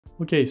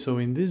Okay, so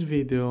in this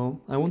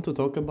video I want to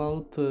talk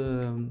about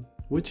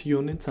which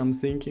units I'm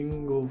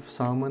thinking of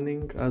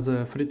summoning as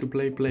a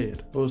free-to-play player.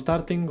 So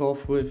starting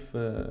off with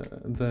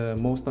the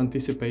most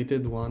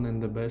anticipated one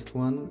and the best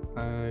one,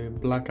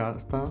 Black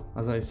Asta.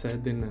 As I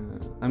said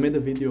I made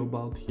a video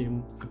about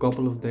him a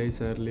couple of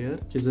days earlier.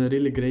 He's a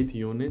really great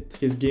unit.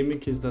 His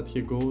gimmick is that he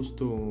goes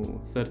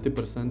to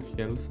 30%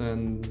 health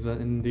and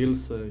then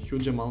deals a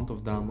huge amount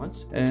of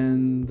damage.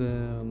 And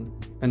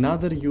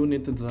another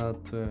unit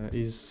that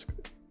is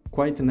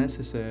quite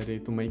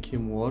necessary to make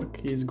him work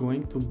is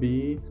going to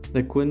be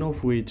the Queen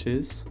of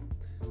Witches,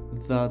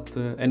 that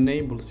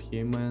enables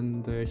him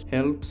and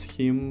helps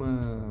him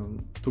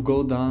to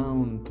go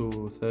down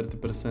to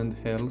 30%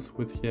 health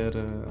with her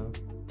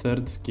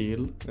third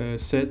skill,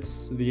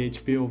 sets the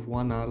HP of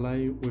one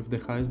ally with the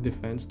highest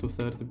defense to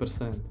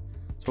 30%.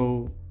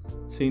 So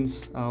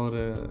since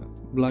our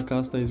Black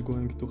Asta is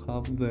going to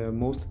have the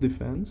most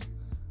defense,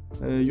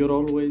 you're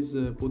always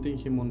putting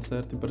him on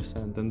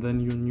 30% and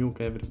then you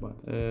nuke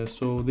everybody.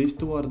 So these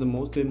two are the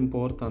most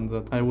important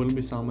that I will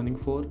be summoning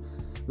for.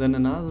 Then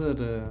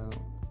another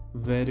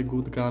very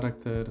good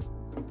character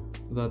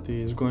that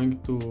is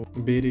going to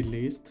be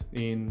released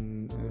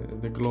in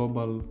the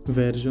global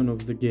version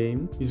of the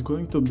game is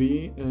going to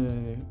be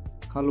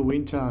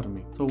Halloween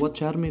Charmy. So what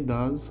Charmy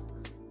does,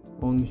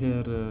 on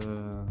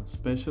her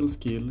special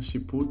skill, she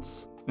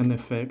puts an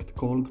effect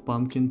called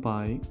Pumpkin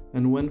Pie,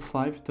 and when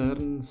 5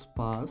 turns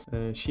pass,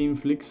 she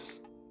inflicts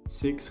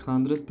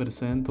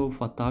 600%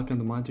 of attack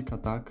and magic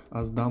attack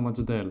as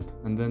damage dealt,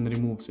 and then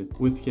removes it.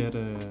 With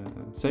her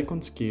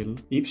second skill,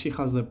 if she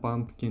has the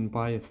Pumpkin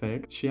Pie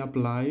effect, she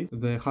applies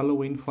the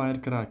Halloween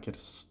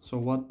Firecrackers. So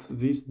what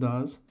this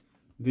does,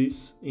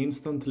 this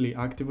instantly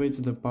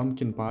activates the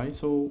Pumpkin Pie,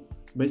 so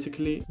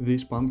basically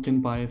this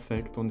Pumpkin Pie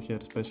effect on her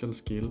special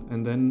skill,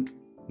 and then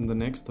in the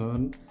next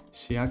turn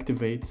she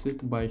activates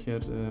it by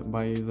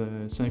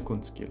the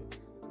second skill.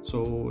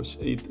 So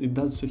it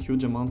does a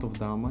huge amount of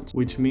damage,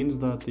 which means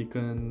that it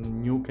can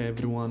nuke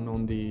everyone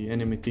on the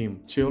enemy team.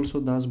 She also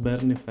does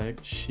burn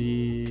effect.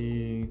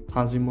 She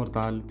has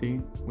immortality,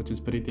 which is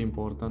pretty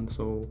important,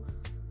 so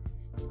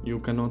you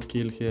cannot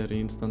kill her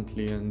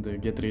instantly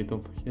and get rid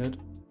of her.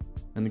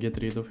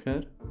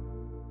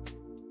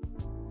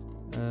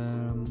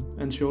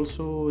 And she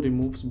also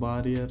removes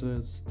barrier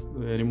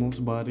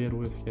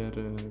with her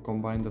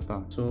combined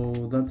attack. So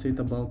that's it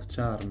about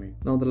Charmy.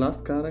 Now the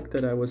last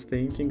character I was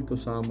thinking to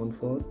summon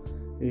for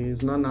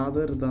is none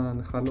other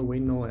than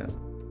Halloween Noel.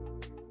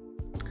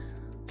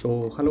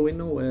 So Halloween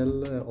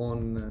Noel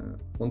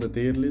on the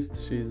tier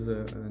list, she's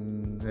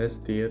an S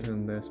tier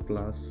and S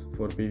plus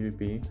for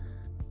PvP.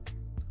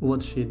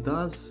 What she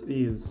does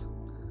is,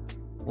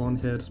 on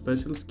her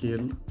special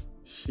skill,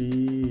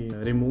 she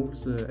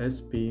removes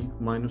SP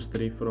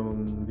 -3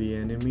 from the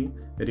enemy,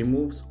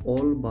 removes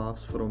all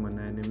buffs from an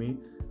enemy,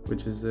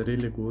 which is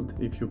really good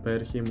if you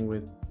pair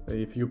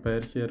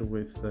her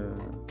with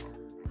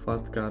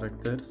fast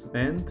characters,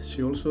 and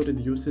she also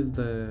reduces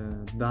the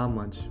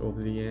damage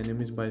of the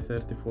enemies by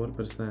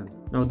 34%.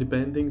 Now,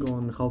 depending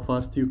on how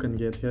fast you can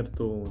get her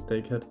to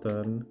take her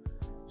turn,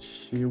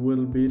 she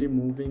will be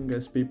removing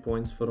SP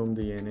points from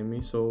the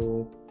enemy,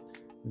 so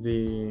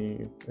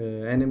the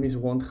enemies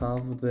won't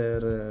have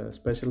their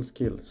special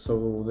skills,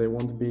 so they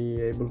won't be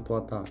able to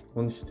attack.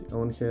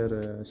 On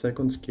her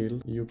second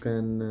skill, you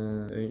can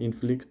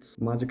inflict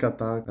magic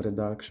attack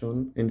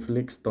reduction,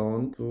 inflict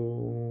stun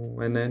to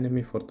an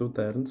enemy for 2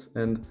 turns,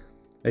 and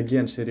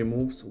again she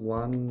removes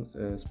 1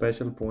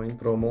 special point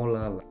from all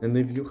allies. And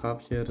if you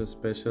have her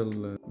special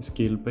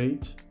skill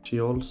page,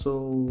 she also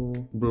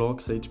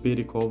blocks HP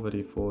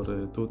recovery for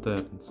 2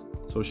 turns.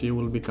 So she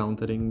will be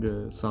countering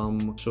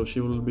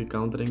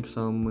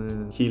some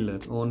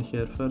healers. On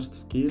her first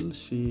skill,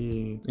 she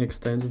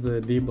extends the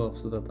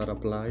debuffs that are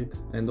applied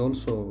and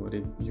also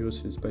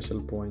reduces special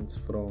points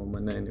from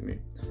an enemy.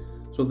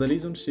 So the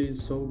reason she is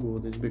so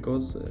good is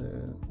because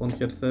on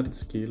her third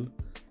skill,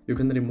 you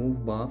can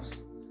remove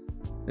buffs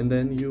and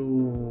then you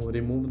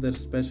remove their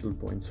special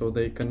points, so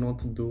they cannot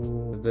do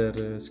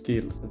their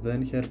skills.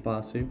 Then her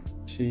passive,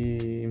 she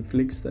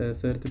inflicts a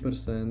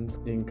 30%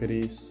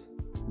 increase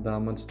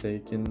damage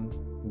taken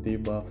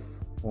debuff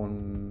on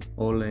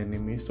all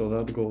enemies, so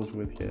that goes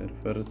with her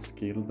first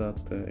skill that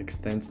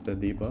extends the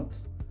debuffs.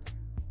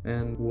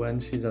 And when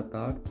she's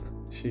attacked,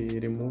 she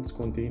removes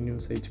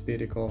continuous HP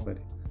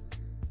recovery.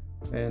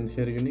 And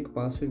her unique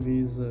passive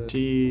is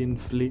she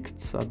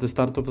inflicts, at the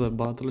start of the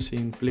battle, she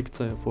inflicts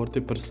a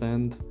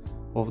 40%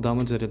 of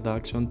damage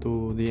reduction to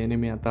the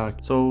enemy attack.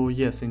 So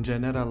yes, in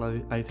general,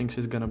 I think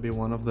she's gonna be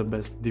one of the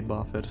best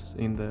debuffers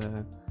in the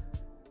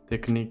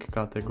technique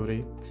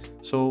category.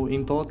 So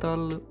in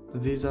total,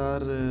 these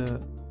are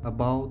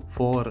about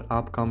 4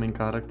 upcoming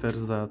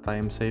characters that I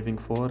am saving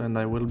for and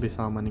I will be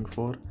summoning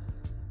for.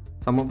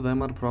 Some of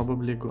them are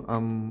probably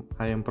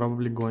I am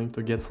probably going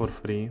to get for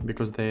free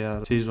because they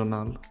are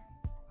seasonal.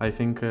 I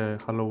think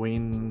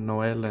Halloween,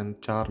 Noel and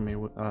Charmy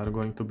are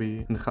going to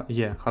be...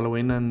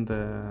 Halloween,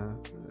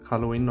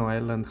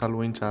 Noel and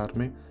Halloween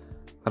Charmy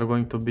are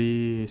going to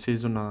be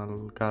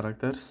seasonal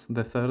characters.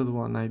 The third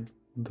one I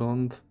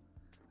don't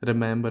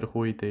remember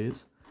who it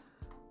is,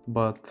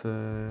 but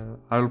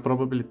I'll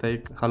probably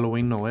take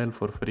Halloween Noel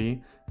for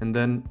free and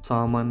then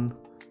summon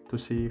to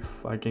see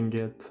if I can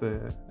get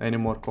any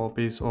more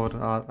copies or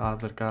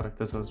other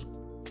characters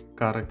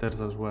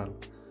as well.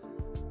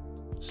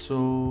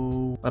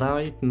 So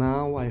right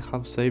now I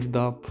have saved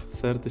up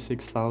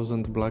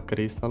 36,000 black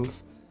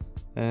crystals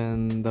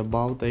and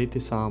about 80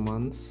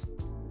 summons.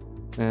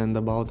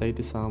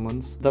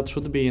 That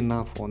should be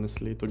enough,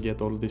 honestly, to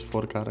get all these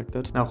 4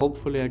 characters. Now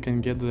hopefully I can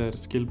get their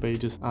skill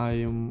pages.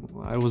 I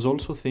was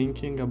also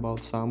thinking about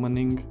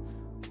summoning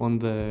on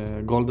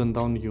the Golden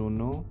Dawn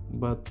Uno,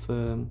 but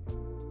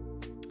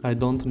I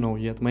don't know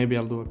yet. Maybe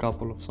I'll do a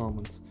couple of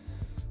summons.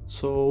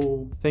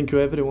 So thank you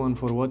everyone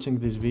for watching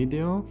this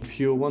video. If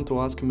you want to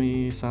ask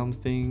me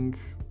something,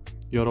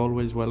 you're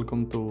always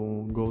welcome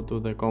to go to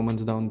the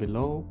comments down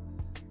below.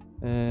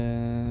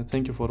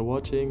 Thank you for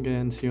watching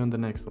and see you on the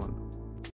next one.